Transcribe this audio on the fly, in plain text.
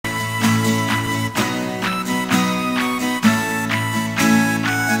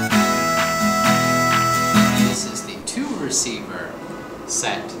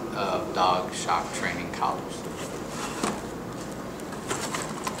set of dog shock training collars.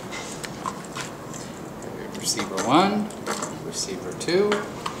 Receiver 1, receiver 2,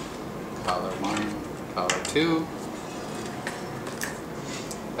 collar 1, collar 2,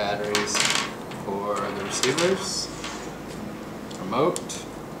 batteries for the receivers, remote,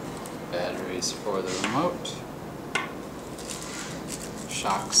 batteries for the remote,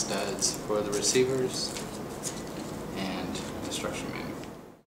 shock studs for the receivers, and instruction manual.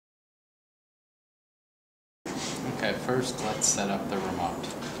 Okay, first let's set up the remote.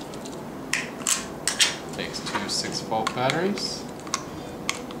 Takes two 6-volt batteries.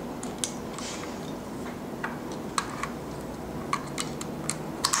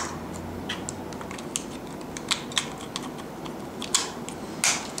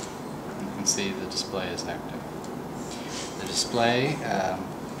 You can see the display is active. The display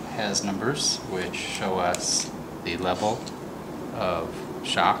has numbers which show us the level of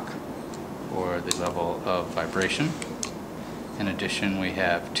shock or the level of vibration. In addition, we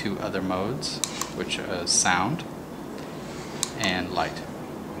have two other modes, which are sound and light.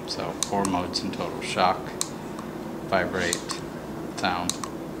 So 4 modes in total: shock, vibrate, sound,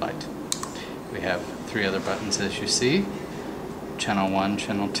 light. We have 3 other buttons as you see. Channel 1,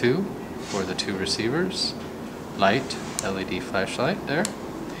 channel 2 for the 2 receivers, light, LED flashlight there,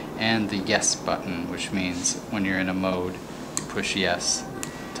 and the yes button, which means when you're in a mode, you push yes,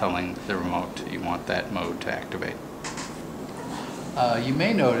 telling the remote you want that mode to activate. You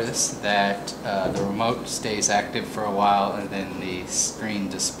may notice that the remote stays active for a while and then the screen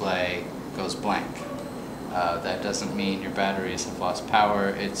display goes blank. That doesn't mean your batteries have lost power,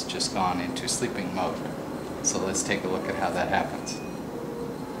 it's just gone into sleeping mode. So let's take a look at how that happens.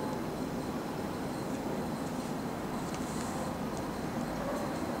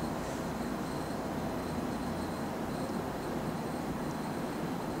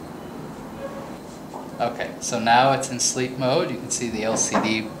 Okay, so now it's in sleep mode. You can see the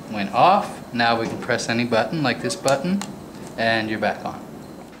LCD went off. Now we can press any button, like this button, and you're back on.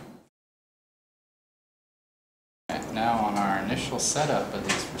 Okay, now on our initial setup of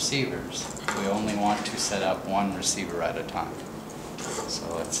these receivers, we only want to set up one receiver at a time.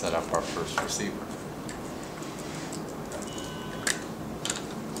 So let's set up our first receiver.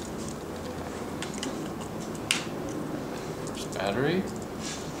 First battery,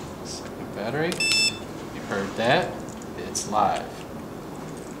 second battery. Heard that? It's live.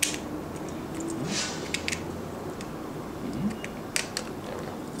 There we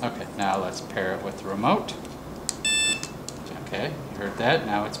go. Okay, now let's pair it with the remote. Okay, you heard that?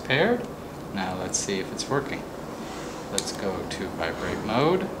 Now it's paired. Now let's see if it's working. Let's go to vibrate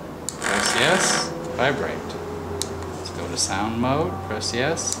mode. Press yes. Vibrate. Let's go to sound mode. Press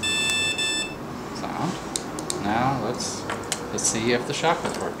yes. Sound. Now let's see if the shock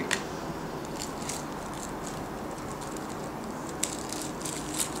is working.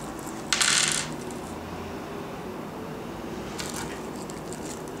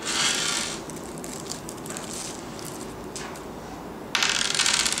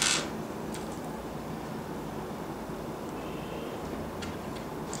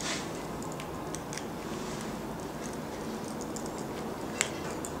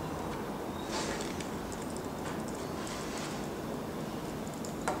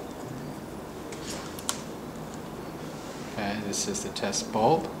 Okay, this is the test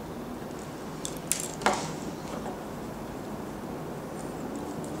bulb.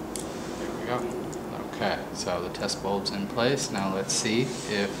 There we go. Okay, so the test bulb's in place. Now let's see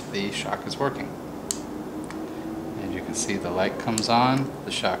if the shock is working. And you can see the light comes on,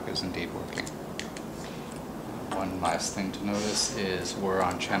 the shock is indeed working. One last thing to notice is we're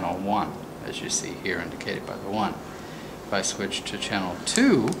on channel 1, as you see here indicated by the 1. If I switch to channel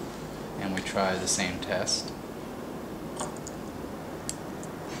 2 and we try the same test,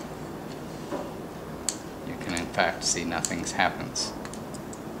 in fact see nothing happens.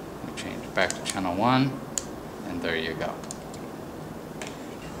 We change back to channel 1 and there you go.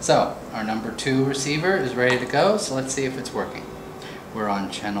 So our number 2 receiver is ready to go, so let's see if it's working. We're on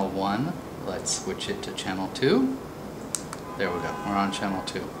channel 1, let's switch it to channel 2. There we go, we're on channel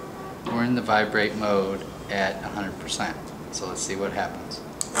 2. We're in the vibrate mode at 100%, so let's see what happens.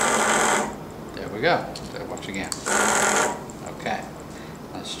 There we go, so watch again. Okay,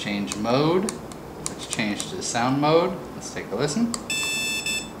 let's change mode. Let's change to the sound mode. Let's take a listen.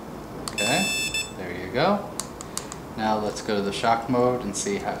 Okay, there you go. Now let's go to the shock mode and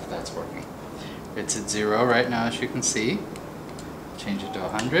see how that's working. It's at 0 right now, as you can see. Change it to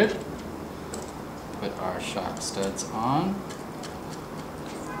 100. Put our shock studs on.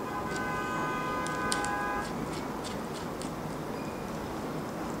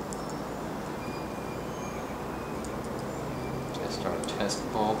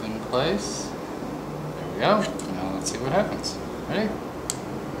 Test bulb in place. There we go. Now let's see what happens. Ready?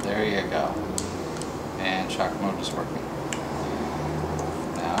 There you go. And shock mode is working.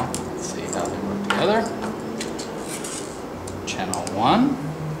 Now, let's see how they work together. Channel 1.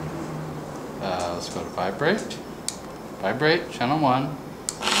 Let's go to vibrate. Vibrate, channel 1.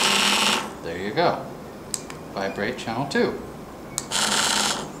 There you go. Vibrate, channel 2.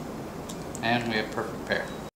 And we have perfect pair.